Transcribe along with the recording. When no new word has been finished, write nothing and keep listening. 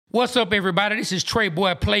What's up, everybody? This is Trey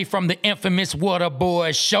Boy Play from the infamous Water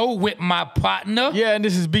Boy Show with my partner. Yeah, and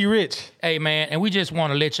this is B Rich. Hey, man, and we just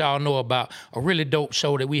want to let y'all know about a really dope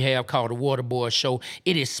show that we have called the Water Boy Show.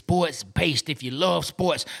 It is sports-based. If you love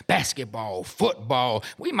sports, basketball, football,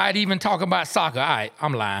 we might even talk about soccer. All right,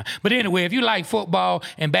 I'm lying. But anyway, if you like football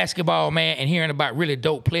and basketball, man, and hearing about really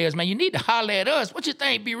dope players, man, you need to holler at us. What you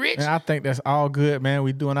think, B Rich? Man, I think that's all good, man.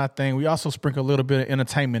 We doing our thing. We also sprinkle a little bit of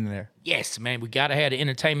entertainment in there. Yes, man, we got to have the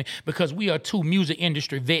entertainment because we are two music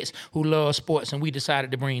industry vets who love sports, and we decided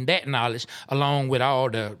to bring that knowledge along with all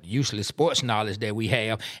the useless sports knowledge that we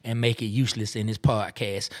have and make it useless in this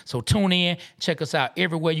podcast. So tune in, check us out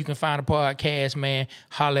everywhere you can find a podcast, man.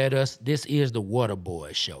 Holler at us. This is the Water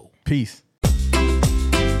Boy Show. Peace.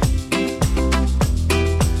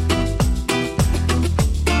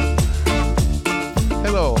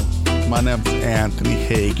 Hello, my name is Anthony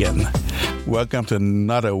Hagan. Welcome to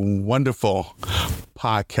another wonderful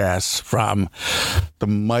podcast from the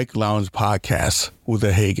Mike Lounge podcast with the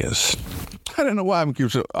Hagans. I don't know why I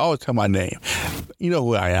always tell my name. You know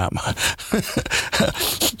who I am.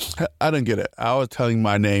 I don't get it. I was telling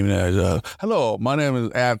my name as, hello, my name is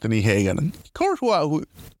Anthony Hagan. Of course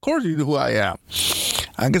you know who I am.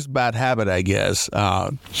 I guess bad habit, I guess.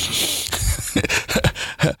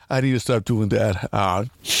 I need to stop doing that.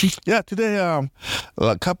 Today,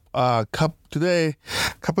 a couple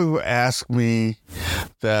people asked me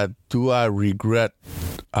that do I regret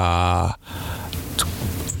doing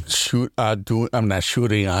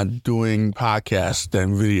podcasts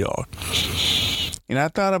and video. And I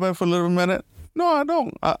thought about it for a little minute. No, I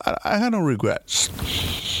don't. I have no regrets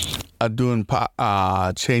doing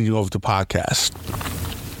changing over to podcast.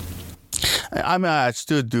 I mean, I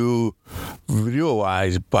still do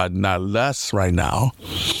video-wise, but not less right now.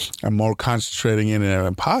 I'm more concentrating in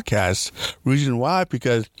a podcast. Reason why?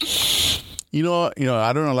 Because, you know,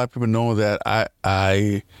 I don't know, a lot of people know that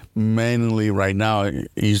I mainly right now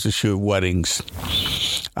used to shoot weddings.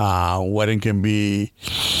 Wedding can be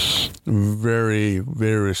very,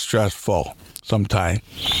 very stressful sometimes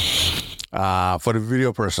for the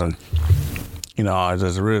video person. You know,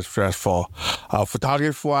 it's really stressful.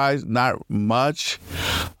 Photography-wise, not much.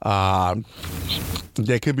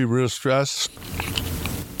 They can be real stress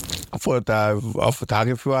for the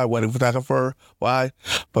photography-wise, wedding photographer-wise.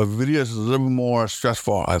 But video is a little more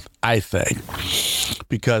stressful, I think.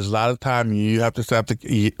 Because a lot of time you have to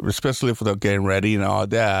eat, especially for the getting ready and all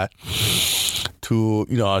that, to,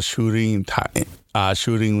 you know, shooting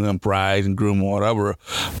the bride and groom or whatever,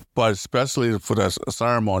 but especially for the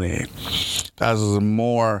ceremony, that is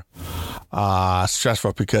more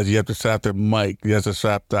stressful because you have to set up the mic, you have to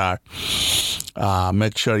set up the,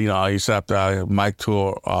 make sure, you know, you set up the mic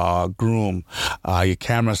to groom, your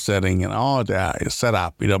camera setting and all that, set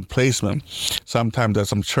up, you know, placement. Sometimes there's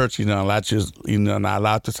some church, you know, not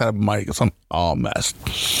allowed to set up a mic, some all mess.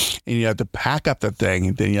 And you have to pack up the thing,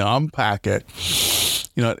 and then you unpack it.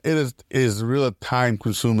 You know, it is real time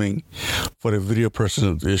consuming for the video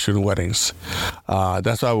person to shoot weddings.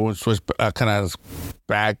 That's why I want to switch kind of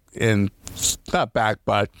back in, not back,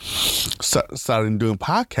 but starting doing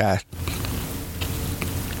podcasts.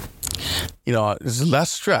 You know, it's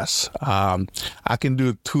less stress. I can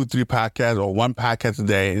do 2-3 podcasts or one podcast a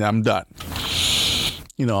day and I'm done.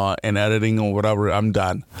 You know, and editing or whatever, I'm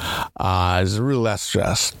done. It's real less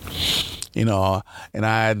stress. You know, and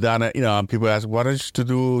I had done it, you know, and people ask, why don't you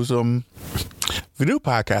do some video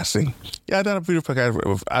podcasting? Yeah, I've done a video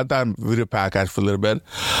podcast for a little bit.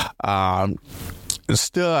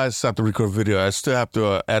 Still, I still have to record video. I still have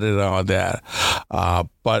to edit and all that.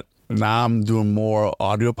 But now I'm doing more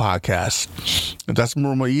audio podcasts. And that's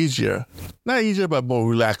more easier. Not easier, but more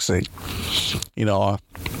relaxing. You know,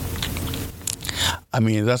 I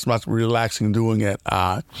mean, that's much relaxing doing it.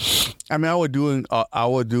 I mean, I would do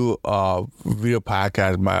video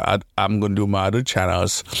podcast. I'm going to do my other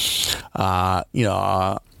channels. You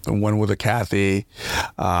know, one with Kathy.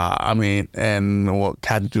 I mean, and what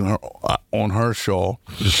Kathy doing on her show.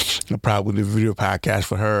 Probably do video podcast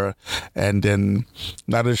for her, and then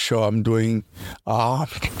another show I'm doing. I'm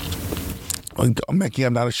making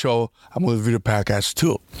another show. I'm going to video podcast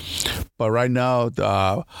too. But right now,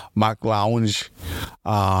 the Mike Lounge.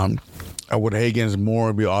 With Hagan's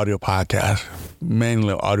more be audio podcast,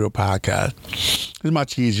 mainly audio podcast. It's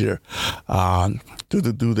much easier to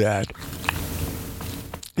do that.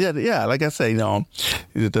 Yeah, like I say, you know,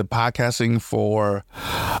 the podcasting for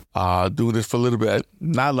doing this for a little bit.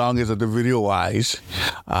 Not long as the video-wise.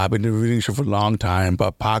 I've been doing video show for a long time,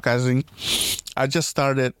 but podcasting, I just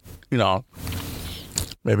started, you know,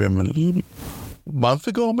 maybe a month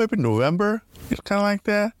ago, maybe November. It's kind of like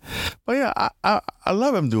that. But yeah, I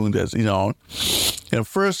love him doing this, you know. And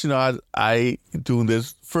first, you know, I doing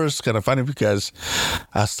this first kind of funny because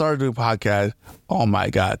I started doing podcast. Oh my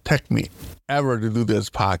God, take me ever to do this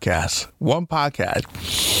podcast. One podcast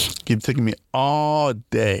keep taking me all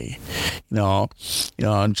day, and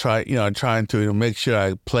trying to make sure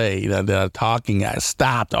I play, that I'm talking. I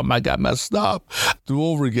stopped. Oh my God, messed up. Do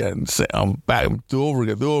over again. Say I'm back. Do over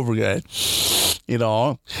again.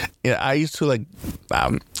 I used to like.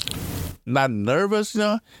 Not nervous,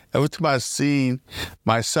 Every time I seen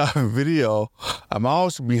myself in video, I'm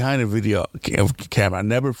always behind the video camera,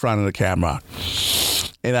 never in front of the camera.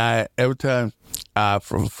 And every time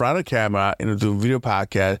from front of the camera, doing video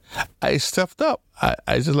podcast, I stepped up.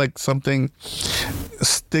 I just like something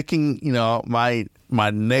sticking, my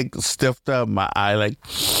neck stiffed up, my eye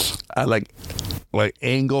I like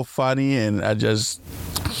angle funny, and I just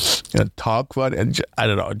talk funny, and I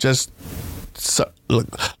don't know, just. So, look,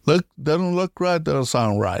 doesn't look right, doesn't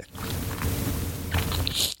sound right.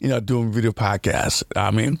 Doing video podcasts.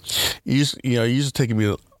 I mean, it used to take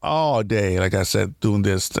me all day, like I said, doing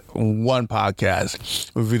this one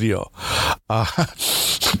podcast with video.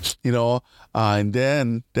 And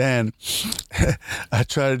then I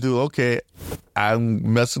try to do, okay,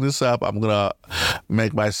 I'm messing this up. I'm going to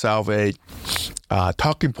make myself a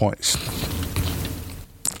talking points.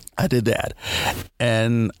 I did that.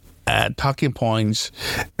 And talking points,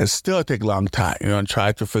 it still take a long time,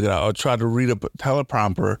 try to figure out or try to read a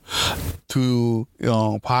teleprompter to,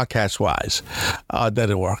 podcast wise. That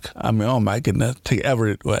didn't work. I mean, oh my goodness, take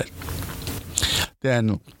ever do it.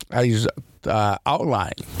 Then I use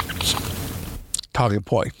outline talking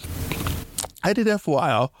point. I did that for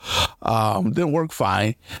a while. Didn't work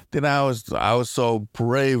fine. Then I was so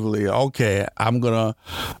bravely, okay, I'm gonna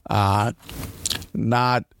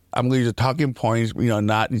I'm going to use talking points,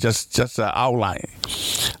 not just an outline.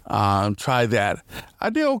 Try that. I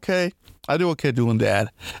did okay. Doing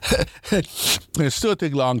that. It still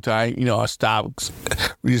take a long time. Stop,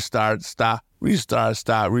 restart, stop, restart,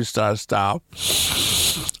 stop.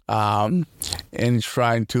 And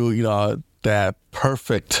trying to, that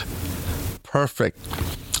perfect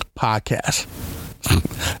podcast.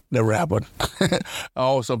 Never happened.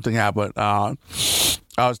 Oh, something happened.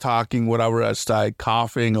 I was talking, whatever, I started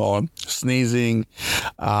coughing or sneezing,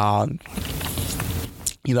 and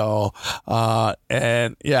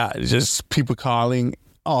just people calling,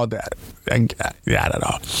 all that. And, I don't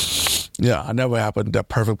know. Yeah, I never happened that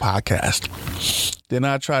perfect podcast. Then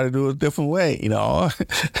I try to do it a different way,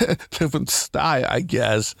 different style, I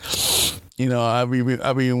guess. I've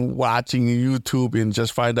been watching YouTube and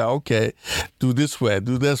just find out, okay, do this way.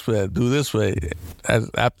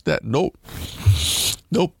 After that, nope.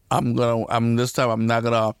 This time I'm not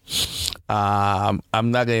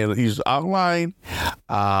gonna use outline.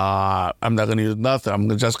 I'm not gonna use nothing.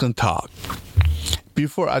 I'm just gonna talk.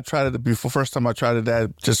 First time I tried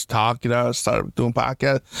that, just talk, started doing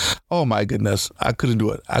podcast. Oh my goodness, I couldn't do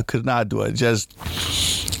it. I could not do it. Just,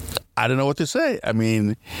 I don't know what to say. I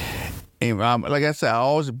mean, like I said, I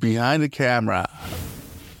was behind the camera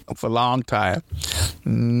for a long time,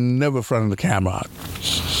 never in front of the camera.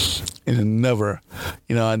 And never,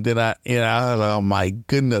 and then I was like, oh my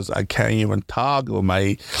goodness, I can't even talk with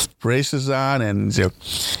my braces on, and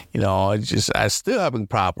I still having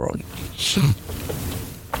problem.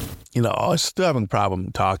 I still having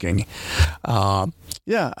problem talking. I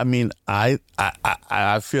mean, I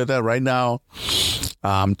feel that right now,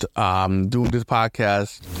 doing this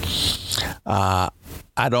podcast, I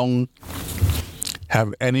don't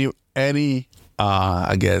have any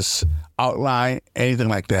I guess, outline, anything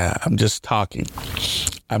like that. I'm just talking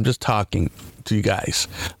to you guys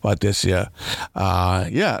about this year.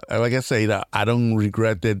 Like I say, I don't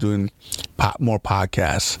regret that doing more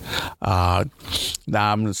podcasts.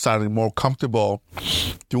 Now I'm starting more comfortable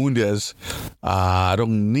doing this. I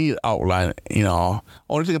don't need outline,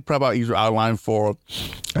 Only thing I probably use outline for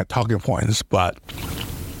talking points, but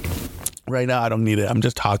right now I don't need it. I'm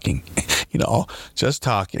just talking, just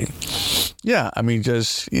talking. Yeah, I mean,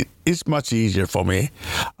 it's much easier for me.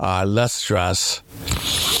 Less stress,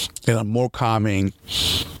 more calming,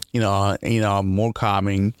 more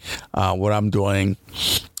calming, what I'm doing.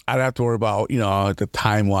 I don't have to worry about, the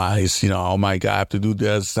time-wise, oh my God, I have to do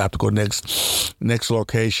this, I have to go next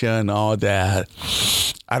location, all that.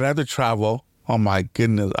 I don't have to travel. Oh my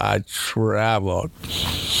goodness, I traveled.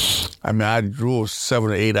 I mean, I drove 7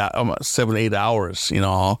 to 8 hours,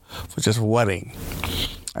 for just a wedding.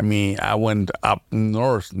 I mean, I went up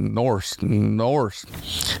north, and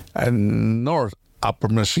upper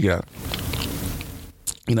Michigan.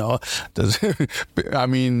 I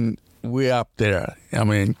mean, way up there. I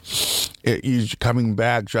mean, you coming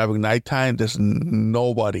back driving nighttime, there's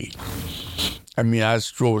nobody. I mean, I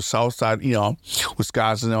just drove south side,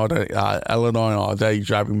 Wisconsin or Illinois, all that. You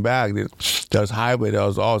driving back, there's highway. There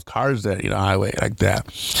was always cars there, highway like that.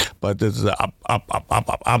 But this is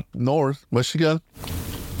up north, Michigan.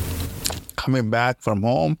 Coming back from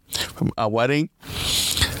home, from a wedding,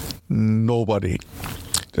 nobody.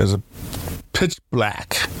 There's a pitch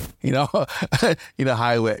black,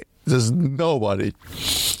 highway. There's nobody.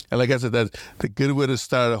 And like I said, that's the good way to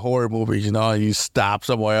start a horror movie. You stop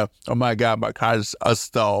somewhere. Oh my God, my car's a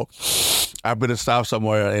stall. I better stop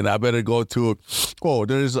somewhere, and I better go to. Oh,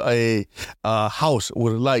 there's a house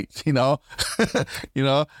with lights. Like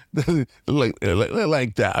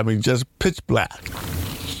that. I mean, just pitch black.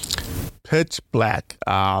 Pitch black.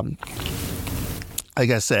 Like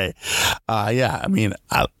I say, yeah. I mean,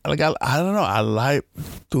 I don't know. I like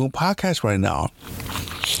doing podcasts right now.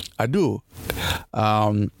 I do.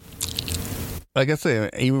 Like I say,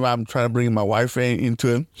 even I'm trying to bring my wife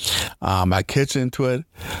into it, my kids into it.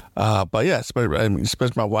 But yeah,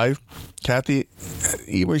 especially my wife, Kathy,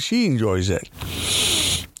 even she enjoys it.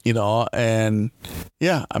 And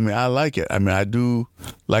yeah, I mean, I like it. I mean, I do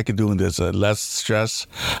like it doing this. Less stress,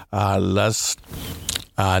 less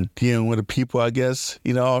dealing with the people, I guess.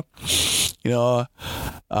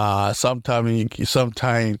 Sometimes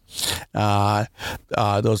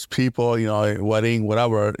those people, wedding,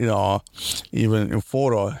 whatever, even in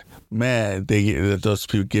photo, man, those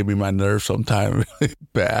people give me my nerves sometimes really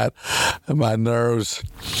bad. My nerves.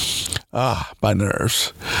 But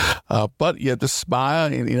you have to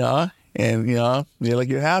smile and you're like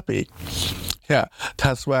you're happy. Yeah,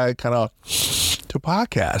 that's why I kind of do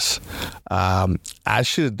podcasts. I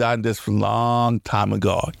should have done this a long time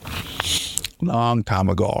ago. Do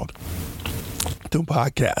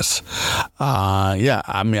podcasts. Yeah,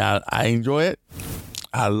 I mean, I enjoy it.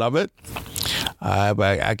 I love it.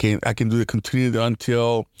 But I can do it continually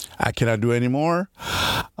until I cannot do it anymore.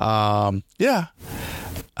 Yeah.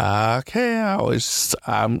 Okay,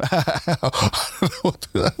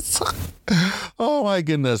 oh my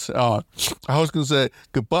goodness. I was going to say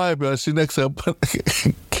goodbye, but I'll see you next time.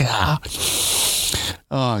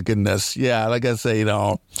 Oh goodness. Yeah, like I say,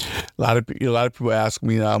 a lot of people ask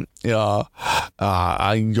me, I'm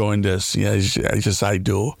enjoying this. I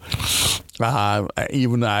do.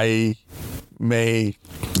 Even I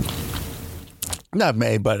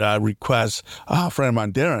request a friend of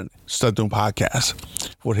mine, Darren, start doing podcasts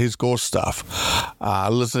with his ghost stuff.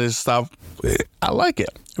 Listen to his stuff. I like it.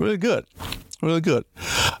 Really good. Really good.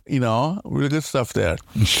 Really good stuff there.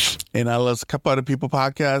 And I listen to a couple other people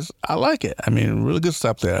podcasts. I like it. I mean, really good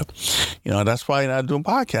stuff there. That's why I'm doing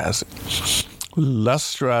podcasts. Less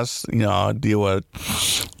stress, deal with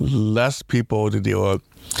less people to deal with.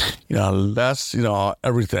 Less,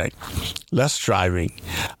 everything. Less driving.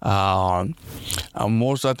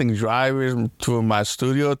 Most, I think, driving to my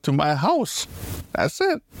studio to my house. That's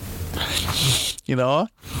it.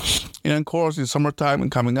 And of course, in summertime and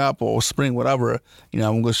coming up, or spring, whatever, I'm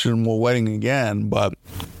going to shoot more wedding again. But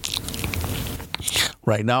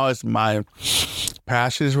right now, it's my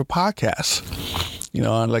passion is for podcasts.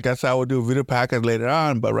 And like I said, I will do a video podcast later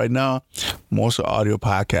on. But right now, most of audio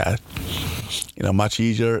podcasts. Much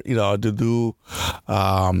easier, to do.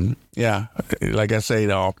 Yeah, like I say,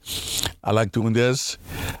 I like doing this.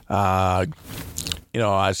 I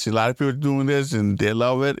see a lot of people doing this and they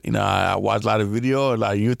love it. I watch a lot of video, a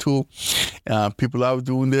lot of YouTube. People love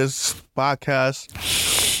doing this podcast.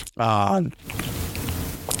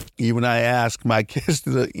 Even I ask my kids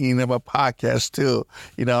to have a podcast too,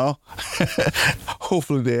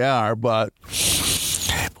 Hopefully they are, but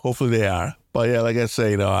yeah, like I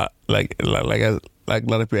say, like a lot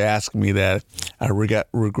of people ask me that I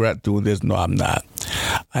regret doing this. No, I'm not.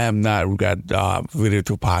 I am not regret video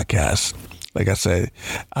to podcast. Like I say,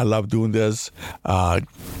 I love doing this. I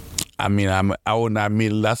will not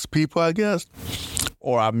meet less people, I guess,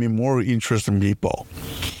 or I meet more interesting people.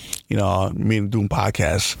 Doing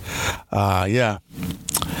podcasts. Yeah.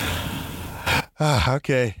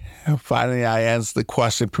 Okay. Finally, I answered the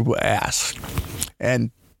question people ask,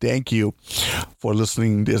 and thank you for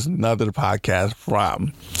listening to this another podcast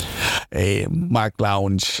from a Mike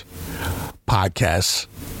Lounge podcast.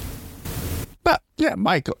 But yeah,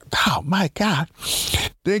 Michael. Oh my God.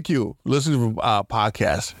 Thank you. Listen to the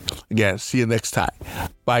podcast. Again, see you next time.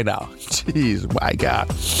 Bye now. Jeez, my God.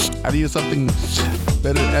 I need something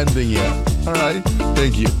better ending here. All right.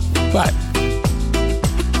 Thank you. Bye.